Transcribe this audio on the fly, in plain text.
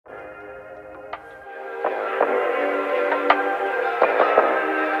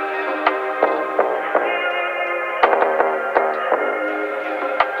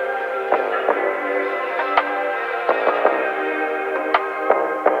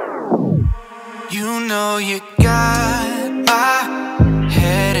You know you got my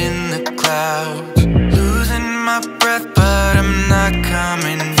head in the clouds, losing my breath, but I'm not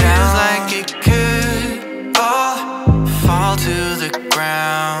coming down. Feels like it could all fall to the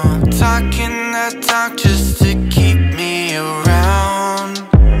ground. Talking that talk just to keep me around.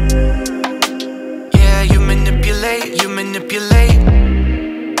 Yeah, you manipulate.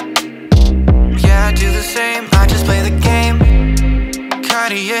 Yeah, I do the same, I just play the game.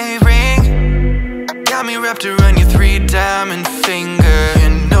 Cartier ring got me wrapped around your 3-diamond finger. You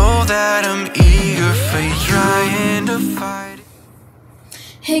know that I'm eager for you, trying to fight.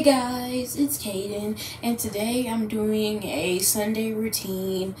 Hey guys, it's Caydan, and today I'm doing a Sunday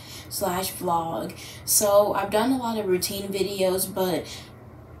routine / vlog. So I've done a lot of routine videos, but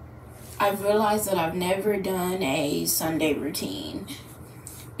I've realized that I've never done a Sunday routine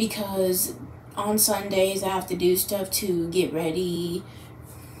because on Sundays I have to do stuff to get ready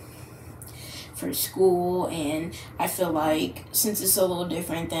for school, and I feel like since it's a little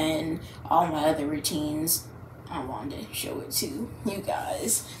different than all my other routines, I wanted to show it to you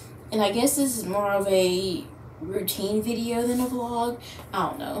guys. And I guess this is more of a routine video than a vlog, I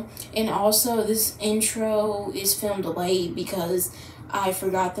don't know. And also this intro is filmed late because I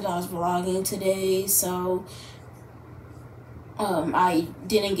forgot that I was vlogging today, so I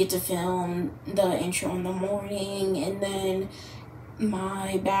didn't get to film the intro in the morning. And then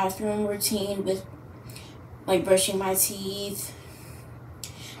my bathroom routine with like brushing my teeth,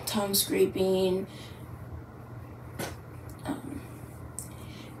 tongue scraping,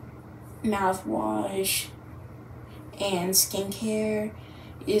 mouthwash, and skincare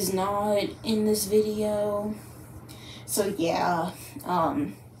is not in this video. So yeah,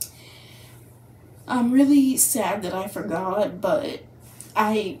 I'm really sad that I forgot, but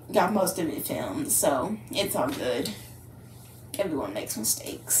I got most of it filmed, so it's all good. Everyone makes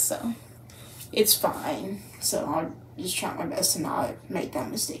mistakes, so it's fine. So I'll just try my best to not make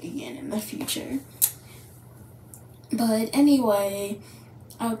that mistake again in the future. But anyway,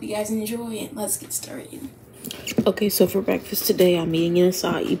 I hope you guys enjoy it. Let's get started. Okay, so for breakfast today, I'm eating an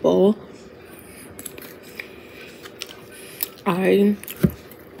acai bowl. I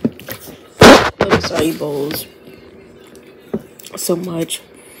love acai bowls so much.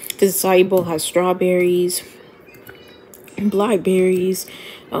 This acai bowl has strawberries, blackberries,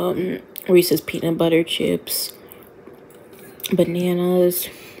 Reese's peanut butter chips, bananas,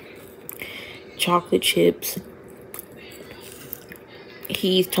 chocolate chips,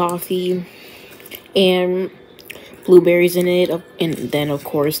 Heath toffee, and blueberries in it, and then of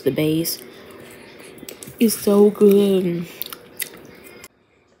course the base is so good.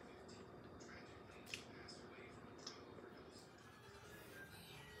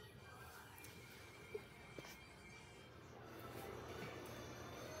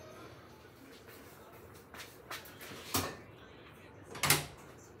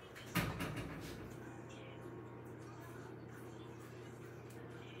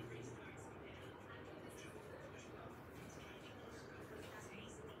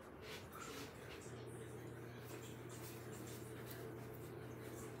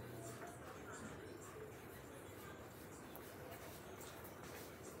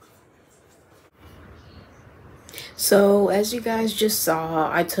 So as you guys just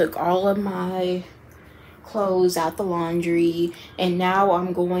saw, I took all of my clothes out the laundry, and now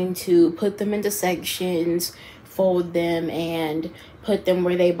I'm going to put them into sections, fold them, and put them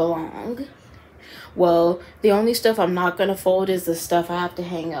where they belong. Well, the only stuff I'm not gonna fold is the stuff I have to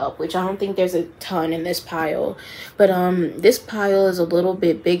hang up, which I don't think there's a ton in this pile. But this pile is a little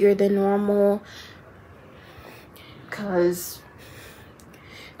bit bigger than normal because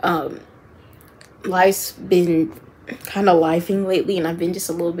life's been kind of lifing lately, and I've been just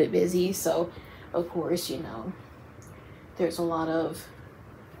a little bit busy, so of course, you know, there's a lot of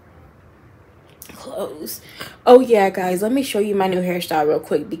clothes. Oh yeah, guys, let me show you my new hairstyle real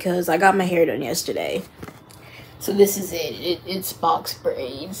quick because I got my hair done yesterday. So this is it's box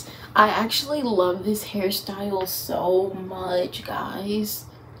braids. I actually love this hairstyle so much, guys.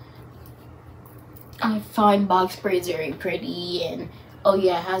 I find box braids very pretty, and oh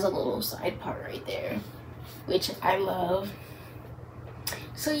yeah, it has a little side part right there, which I love.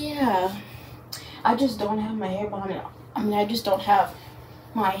 So yeah, I just don't have my hair bonnet. I mean, I just don't have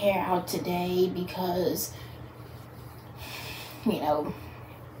my hair out today because, you know,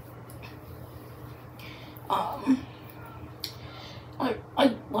 I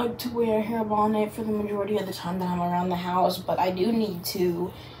like to wear a hair bonnet for the majority of the time that I'm around the house, but I do need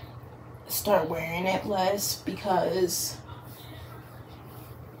to start wearing it less because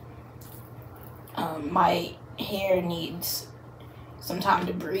my hair needs some time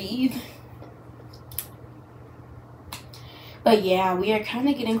to breathe. But yeah, we are kind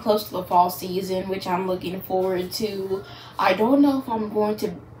of getting close to the fall season, which I'm looking forward to. I don't know if I'm going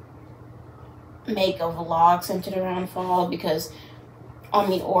to make a vlog centered around fall because,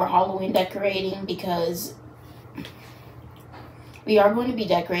 or Halloween decorating, because we are going to be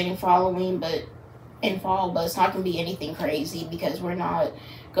decorating for Halloween, but in fall, but it's not going to be anything crazy because we're not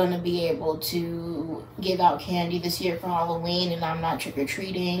going to be able to give out candy this year for Halloween, and I'm not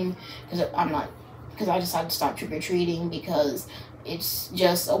trick-or-treating because I decided to stop trick-or-treating because it's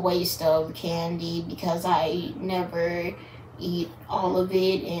just a waste of candy because I never eat all of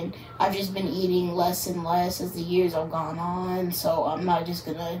it, and I've just been eating less and less as the years have gone on, so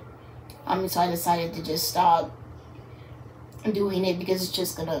so I decided to just stop doing it because it's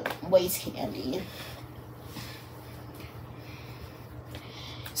just gonna waste candy.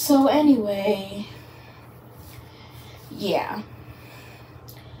 So anyway, yeah.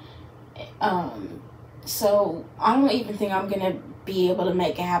 So I don't even think I'm gonna be able to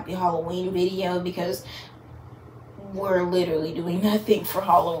make a happy Halloween video because we're literally doing nothing for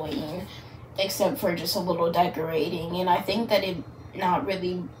Halloween except for just a little decorating, and I think that it not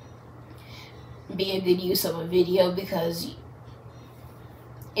really be a good use of a video because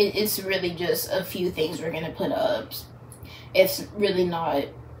it's really just a few things we're gonna put up. It's really not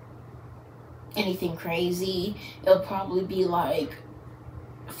anything crazy. It'll probably be like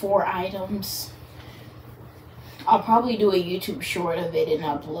 4 items. I'll probably do a YouTube short of it and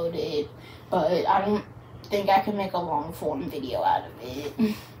upload it, but I don't think I can make a long form video out of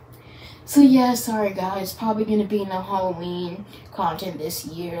it. So yeah, sorry guys, probably gonna be no Halloween content this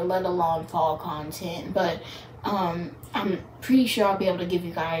year, let alone fall content, but I'm pretty sure I'll be able to give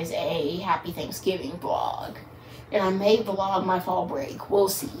you guys a happy Thanksgiving vlog, and I may vlog my fall break, we'll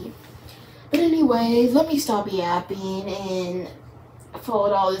see. But anyway, let me stop yapping and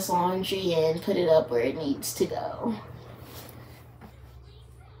fold all this laundry and put it up where it needs to go.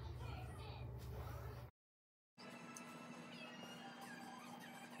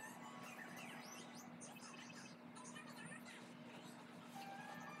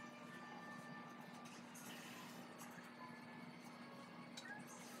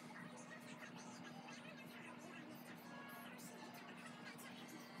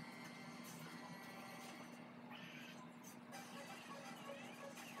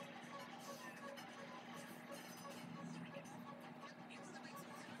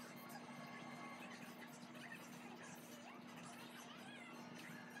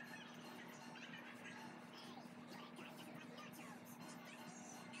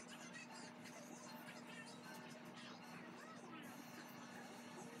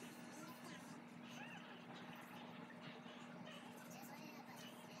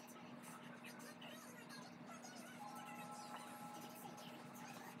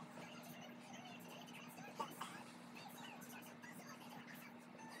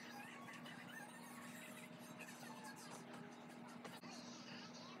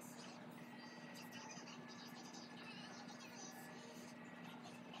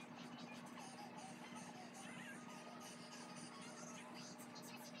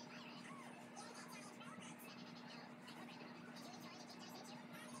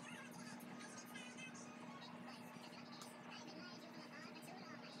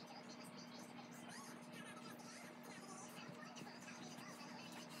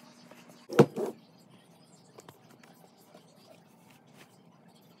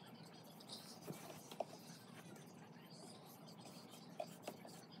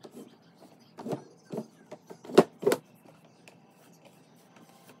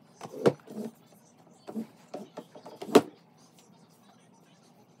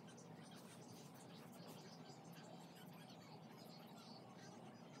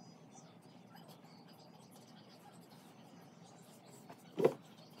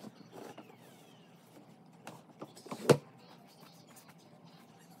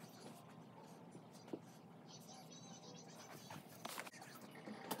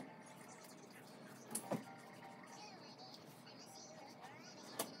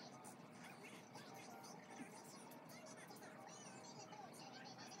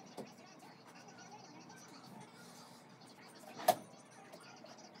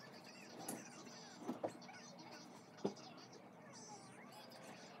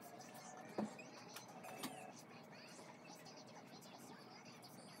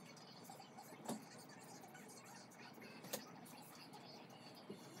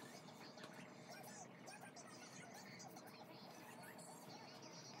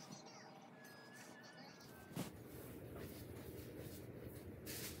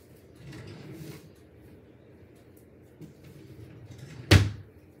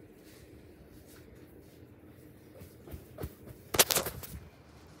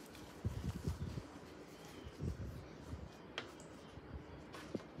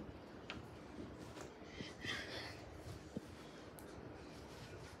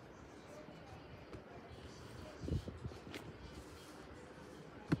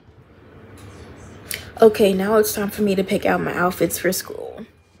 Okay, now it's time for me to pick out my outfits for school.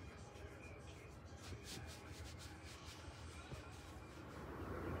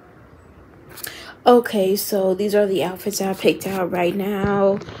 Okay, so these are the outfits I picked out right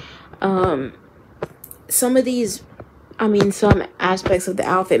now. Some of these, some aspects of the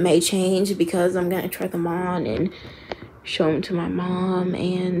outfit may change because I'm gonna try them on and show them to my mom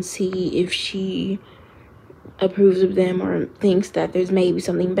and see if she approves of them or thinks that there's maybe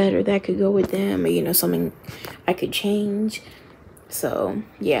something better that could go with them, or something I could change. So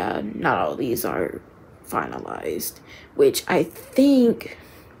yeah, not all these are finalized, which I think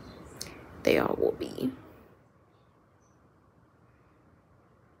they all will be.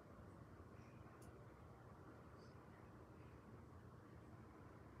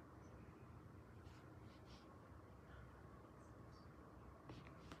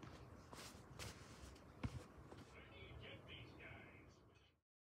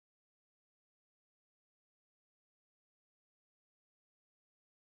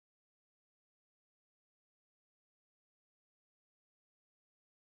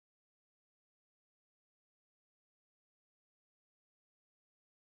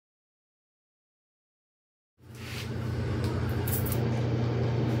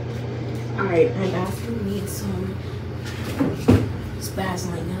 Alright, my bathroom needs some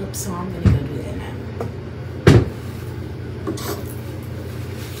spazzling up, so I'm gonna go do that now.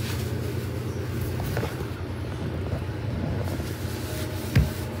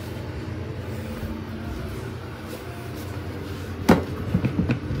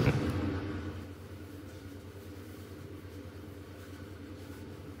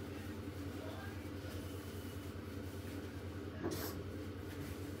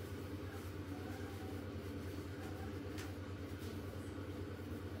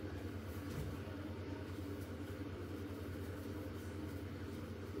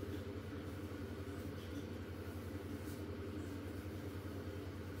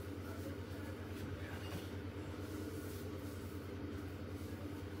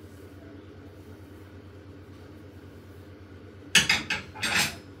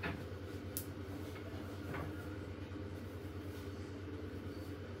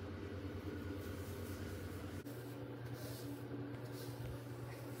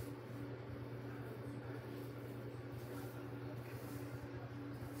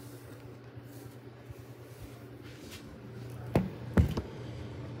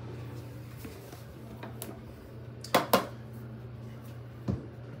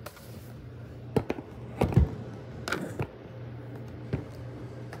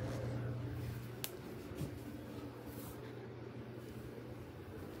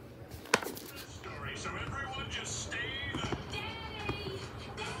 So everyone just stay the Daddy!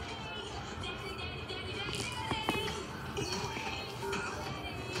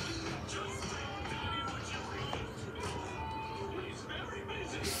 Just tell Daddy what you want. He's very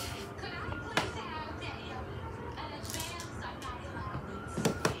busy. Could I please have an advance on my allowance?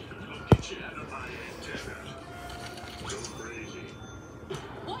 I'll get you out of my antenna. Go crazy.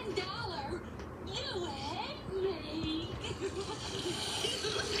 $1? You hate me.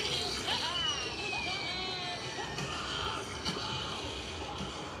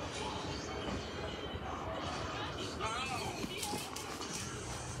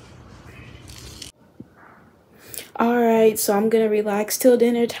 Alright, so I'm gonna relax till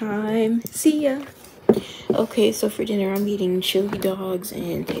dinner time. See ya. Okay, so for dinner I'm eating chili dogs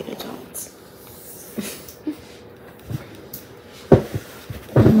and tater tots.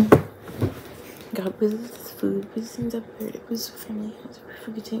 God bless this food, blessings up here, it was family, it was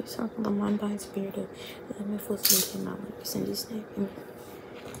for continued something, the mind, body, spirit of let me full came out like this in this name. Amen.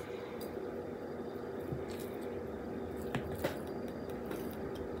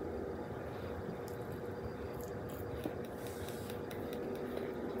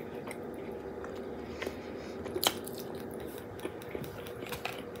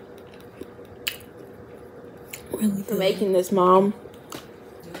 Really good. Making this, Mom.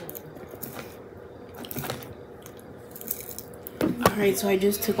 Alright, so I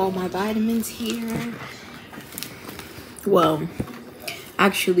just took all my vitamins here. Well,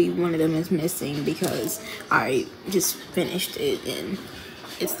 actually one of them is missing because I just finished it and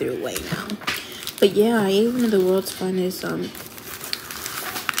it's through away now. But yeah, I ate one of the world's finest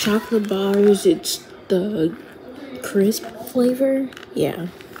chocolate bars. It's the crisp flavor. Yeah.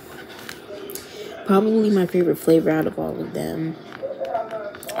 Probably my favorite flavor out of all of them.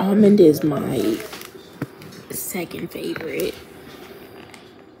 Almond is my second favorite.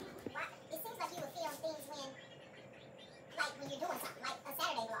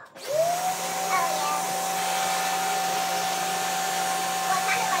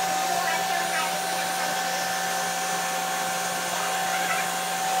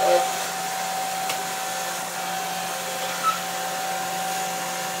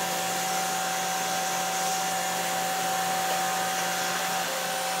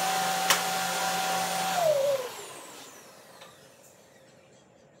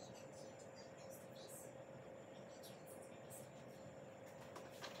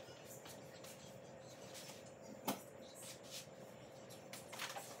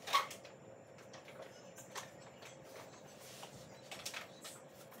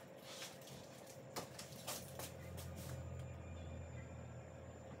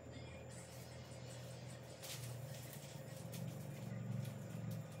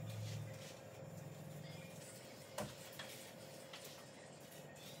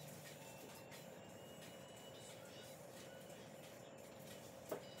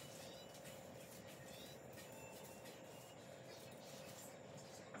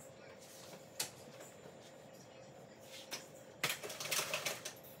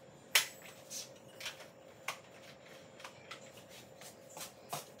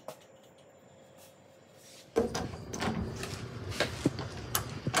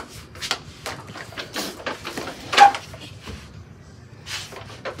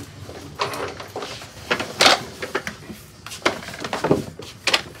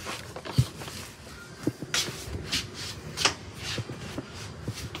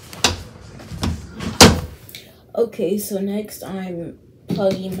 Okay, so next I'm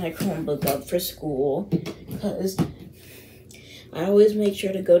plugging my Chromebook up for school because I always make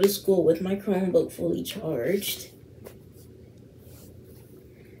sure to go to school with my Chromebook fully charged.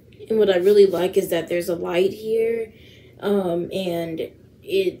 And what I really like is that there's a light here, and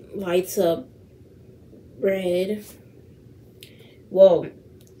it lights up red. Well,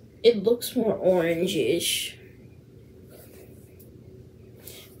 it looks more orangish.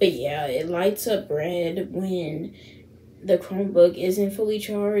 But yeah, it lights up red when the Chromebook isn't fully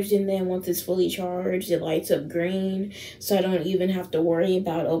charged, and then once it's fully charged, it lights up green, so I don't even have to worry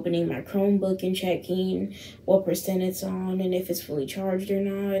about opening my Chromebook and checking what percent it's on and if it's fully charged or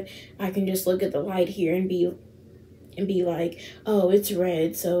not. I can just look at the light here and be like, oh, it's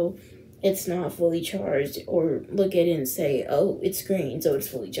red, so it's not fully charged, or look at it and say, oh, it's green, so it's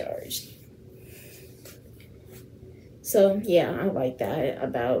fully charged. So yeah, I like that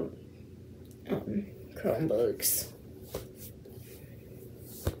about Chromebooks.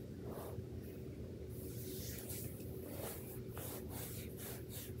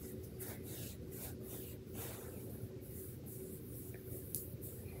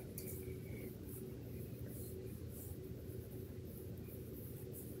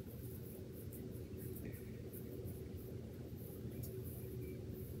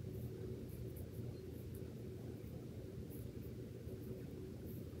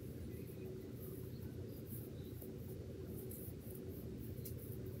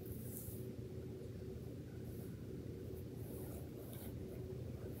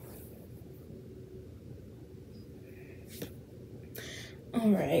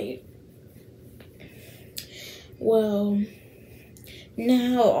 Alright. Well,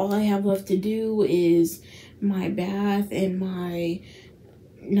 now all I have left to do is my bath and my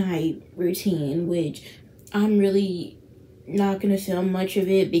night routine, which I'm really not going to film much of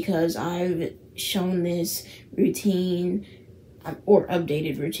it because I've shown this routine, or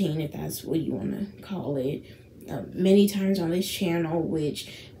updated routine if that's what you want to call it, many times on this channel,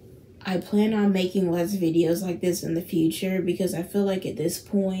 which I plan on making less videos like this in the future because I feel like at this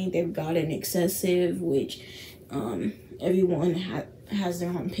point they've gotten excessive, which everyone has their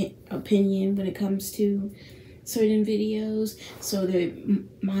own opinion when it comes to certain videos, so they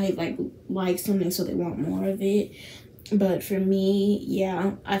might like something, so they want more of it. But for me,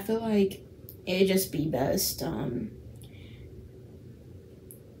 yeah, I feel like it'd just be best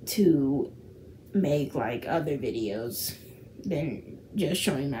to make like other videos than just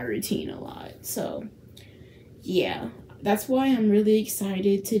showing my routine a lot. So yeah, that's why I'm really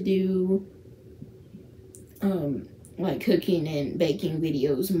excited to do like cooking and baking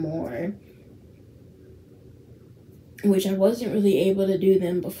videos more, which I wasn't really able to do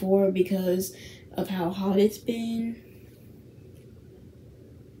them before because of how hot it's been.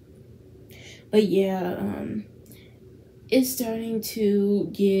 But yeah, it's starting to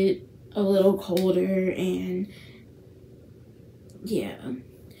get a little colder, and yeah,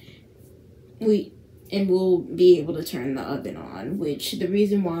 we'll be able to turn the oven on, which the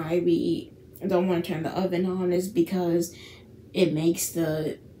reason why we don't want to turn the oven on is because it makes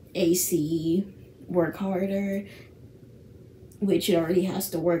the AC work harder, which it already has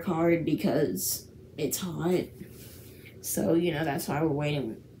to work hard because it's hot. So, you know, that's why we're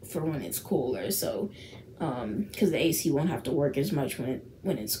waiting for when it's cooler. So, because the AC won't have to work as much when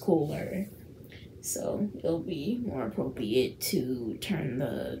it's cooler. So it'll be more appropriate to turn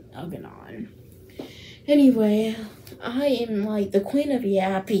the oven on. Anyway, I am like the queen of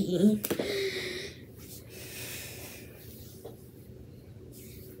yappy.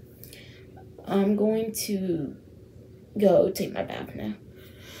 I'm going to go take my bath now.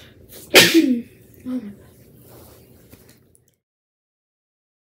 Oh my God.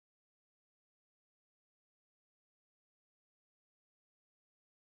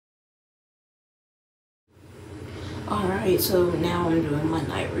 Alright, so now I'm doing my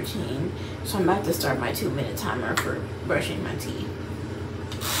night routine. So I'm about to start my 2-minute timer for brushing my teeth.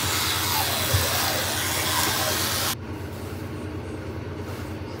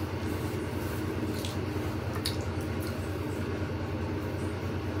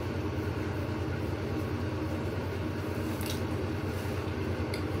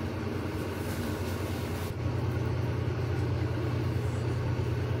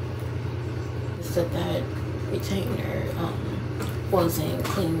 That retainer wasn't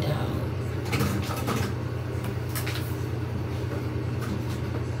cleaned out.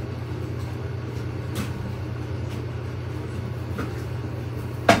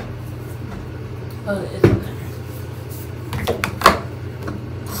 Oh, it's okay.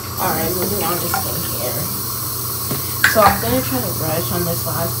 Alright, moving on to skincare. So I'm gonna try to brush on this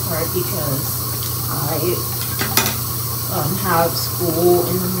last part because I have school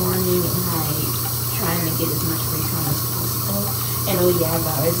in the morning and like trying to get as much free time as possible. And oh yeah,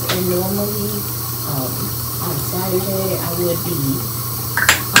 guys, and normally on Saturday I would be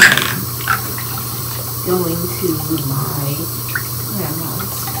going to my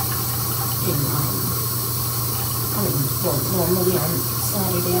grandma's in normally on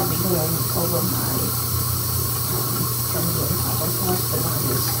Saturday I'll be going over my family and papa's house, but not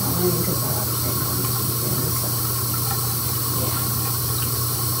this time because I understand how this weekend. So yeah,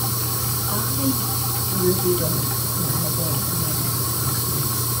 I really don't want to go to my grandma's house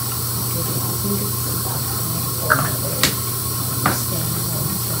next Saturday. I think it's about time for another staying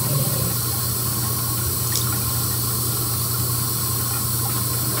home Friday.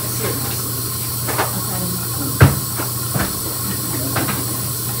 Seriously, I've had enough of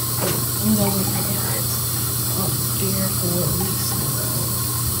you know when my dad's here for weeks in a row.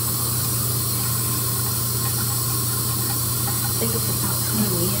 I think it's about time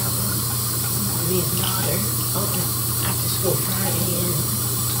we have a mommy and daughter after school Friday and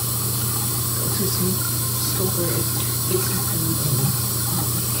go to some stores, get some food, and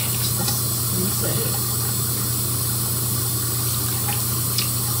catch the sunset.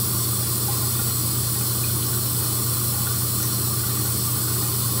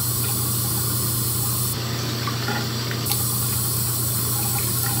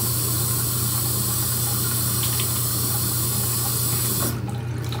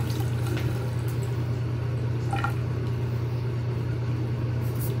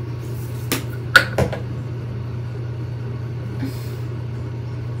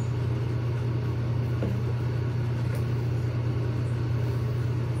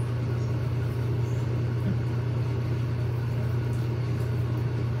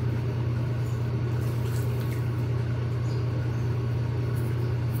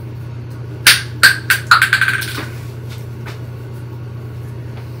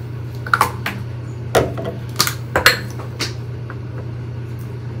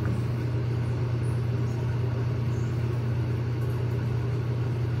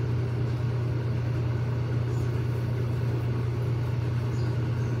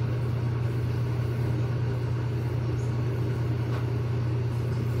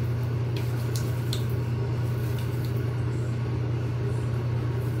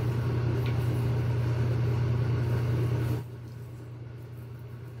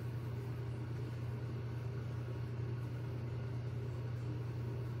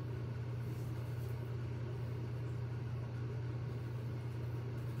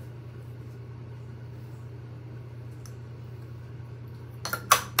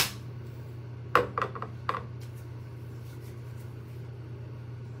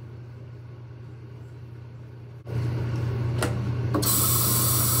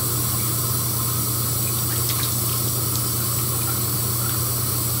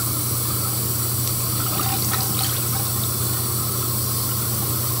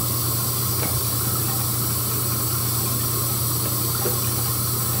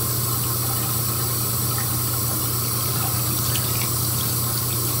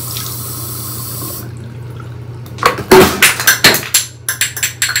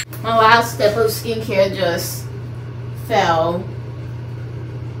 My last step of skincare just fell.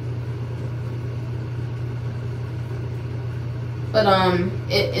 But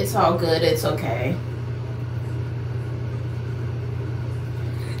it's all good, it's okay.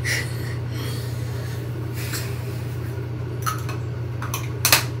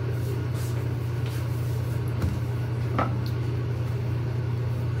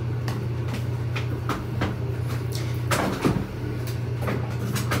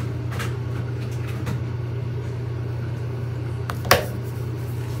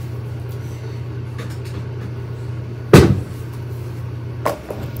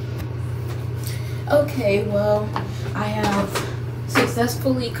 Okay, well, I have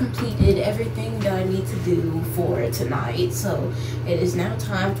successfully completed everything that I need to do for tonight, so it is now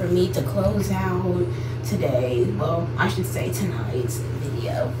time for me to close out today, well, I should say tonight's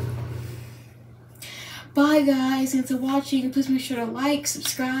video. Bye guys, thanks for watching. Please make sure to like,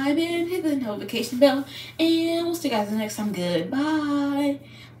 subscribe, and hit the notification bell, and we'll see you guys next time. Goodbye.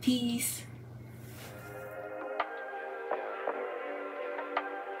 Peace.